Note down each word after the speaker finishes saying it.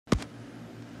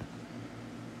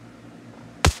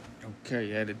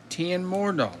Okay, added $10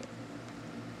 more. Let's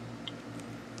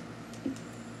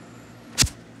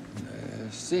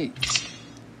see.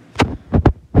 I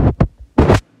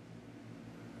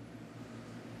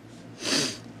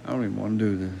don't even want to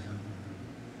do this.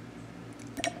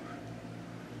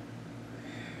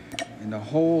 And the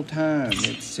whole time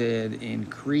it said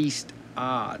increased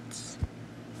odds.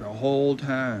 The whole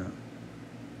time.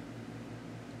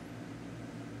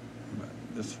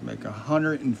 This will make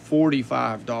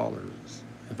 $145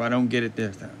 if I don't get it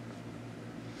this time.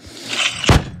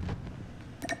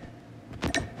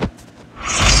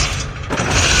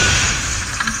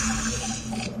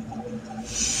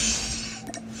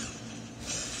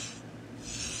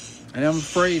 And I'm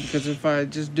afraid because if I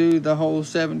just do the whole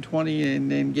 720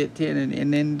 and then get 10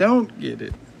 and then don't get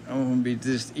it, I'm going to be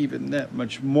just even that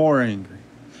much more angry.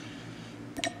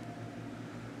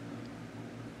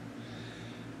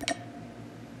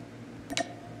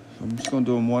 So I'm just going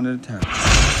to do them one at a time.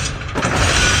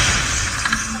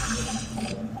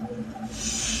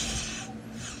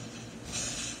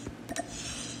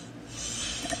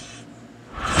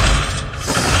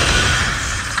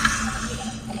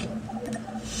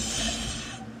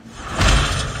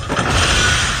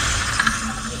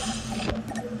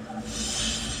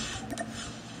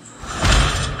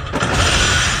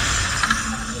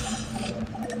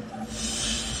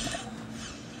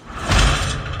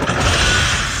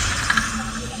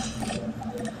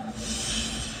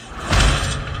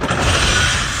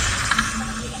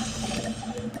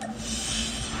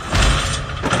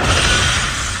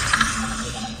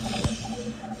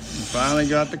 Finally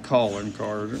got the calling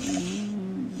card.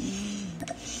 And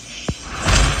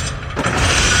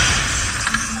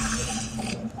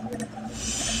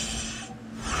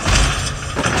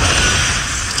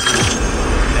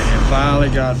finally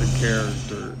got the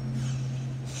character.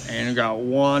 And got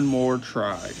one more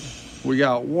try. We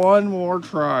got one more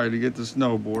try to get the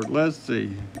snowboard. Let's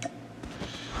see.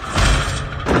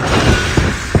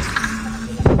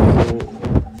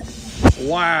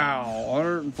 Wow,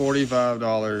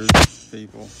 $145,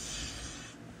 people.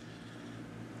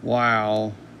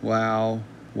 Wow, wow,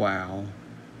 wow.